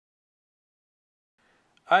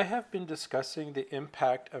I have been discussing the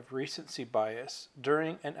impact of recency bias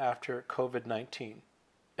during and after COVID-19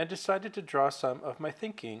 and decided to draw some of my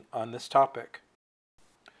thinking on this topic.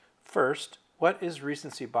 First, what is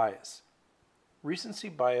recency bias? Recency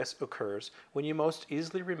bias occurs when you most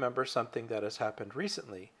easily remember something that has happened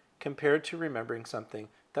recently compared to remembering something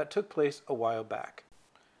that took place a while back.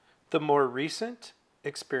 The more recent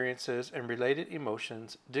experiences and related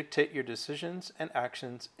emotions dictate your decisions and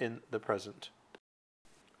actions in the present.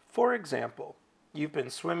 For example, you've been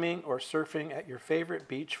swimming or surfing at your favorite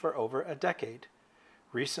beach for over a decade.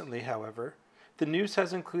 Recently, however, the news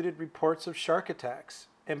has included reports of shark attacks,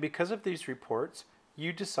 and because of these reports,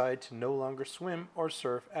 you decide to no longer swim or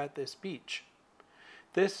surf at this beach.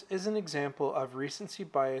 This is an example of recency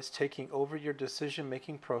bias taking over your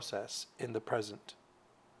decision-making process in the present.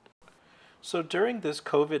 So during this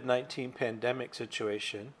COVID-19 pandemic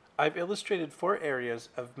situation, I've illustrated 4 areas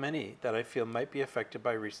of many that I feel might be affected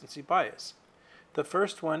by recency bias. The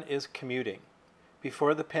first one is commuting.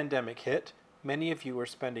 Before the pandemic hit, many of you were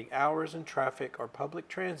spending hours in traffic or public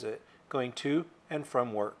transit going to and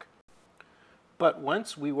from work. But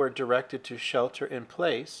once we were directed to shelter in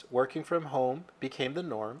place, working from home became the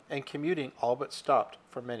norm and commuting all but stopped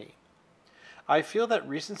for many. I feel that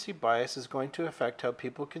recency bias is going to affect how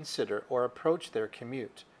people consider or approach their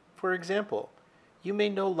commute. For example, you may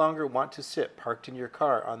no longer want to sit parked in your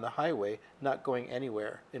car on the highway, not going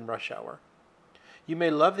anywhere in rush hour. You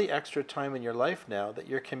may love the extra time in your life now that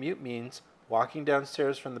your commute means walking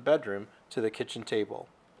downstairs from the bedroom to the kitchen table.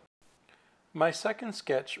 My second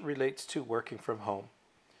sketch relates to working from home.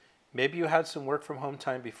 Maybe you had some work from home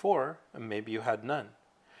time before, and maybe you had none.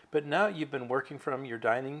 But now you've been working from your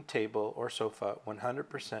dining table or sofa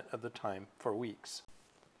 100% of the time for weeks.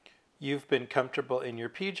 You've been comfortable in your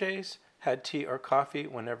PJs, had tea or coffee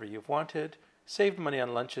whenever you've wanted, saved money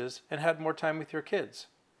on lunches, and had more time with your kids.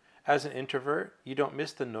 As an introvert, you don't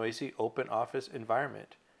miss the noisy, open office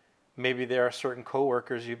environment. Maybe there are certain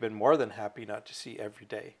coworkers you've been more than happy not to see every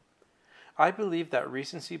day. I believe that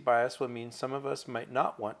recency bias will mean some of us might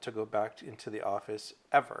not want to go back into the office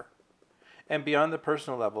ever. And beyond the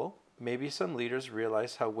personal level, maybe some leaders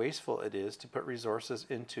realize how wasteful it is to put resources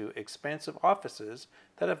into expansive offices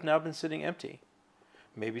that have now been sitting empty.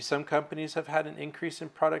 Maybe some companies have had an increase in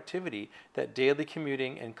productivity that daily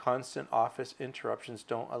commuting and constant office interruptions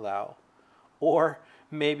don't allow. Or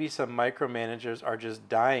maybe some micromanagers are just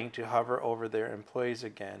dying to hover over their employees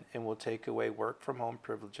again and will take away work from home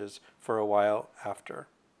privileges for a while after.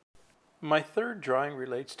 My third drawing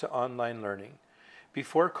relates to online learning.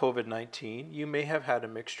 Before COVID-19, you may have had a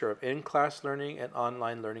mixture of in-class learning and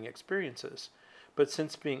online learning experiences. But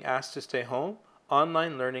since being asked to stay home,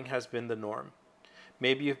 online learning has been the norm.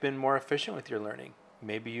 Maybe you've been more efficient with your learning.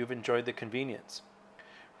 Maybe you've enjoyed the convenience.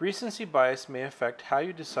 Recency bias may affect how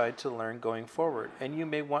you decide to learn going forward, and you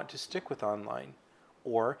may want to stick with online.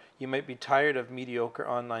 Or you might be tired of mediocre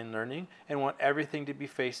online learning and want everything to be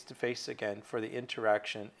face-to-face again for the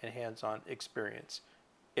interaction and hands-on experience.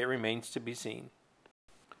 It remains to be seen.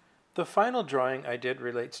 The final drawing I did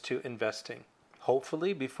relates to investing.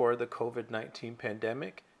 Hopefully, before the COVID-19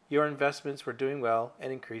 pandemic, your investments were doing well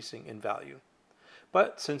and increasing in value.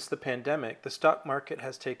 But since the pandemic, the stock market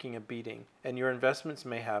has taken a beating, and your investments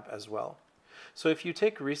may have as well. So if you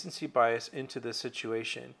take recency bias into this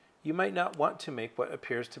situation, you might not want to make what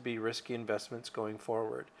appears to be risky investments going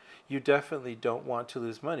forward. You definitely don't want to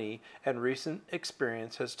lose money, and recent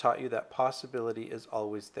experience has taught you that possibility is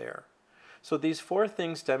always there. So these 4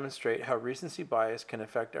 things demonstrate how recency bias can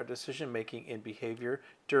affect our decision-making and behavior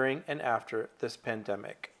during and after this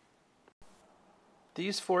pandemic.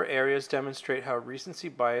 These 4 areas demonstrate how recency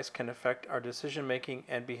bias can affect our decision-making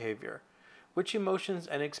and behavior. Which emotions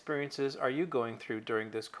and experiences are you going through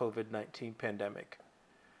during this COVID-19 pandemic?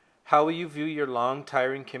 How will you view your long,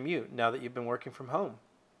 tiring commute now that you've been working from home?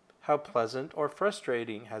 How pleasant or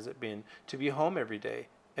frustrating has it been to be home every day?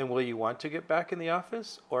 And will you want to get back in the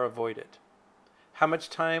office or avoid it? How much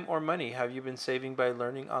time or money have you been saving by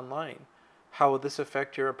learning online? How will this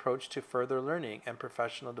affect your approach to further learning and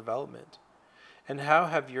professional development? And how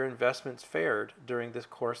have your investments fared during the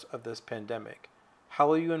course of this pandemic? How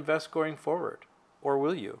will you invest going forward? Or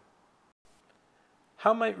will you?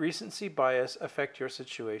 How might recency bias affect your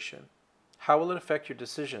situation? How will it affect your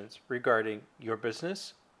decisions regarding your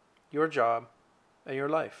business, your job, and your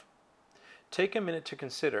life? Take a minute to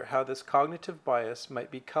consider how this cognitive bias might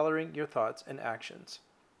be coloring your thoughts and actions.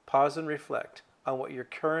 Pause and reflect on what your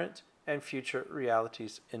current and future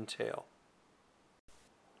realities entail.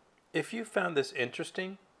 If you found this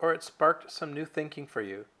interesting or it sparked some new thinking for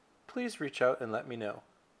you, please reach out and let me know.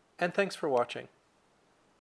 And thanks for watching.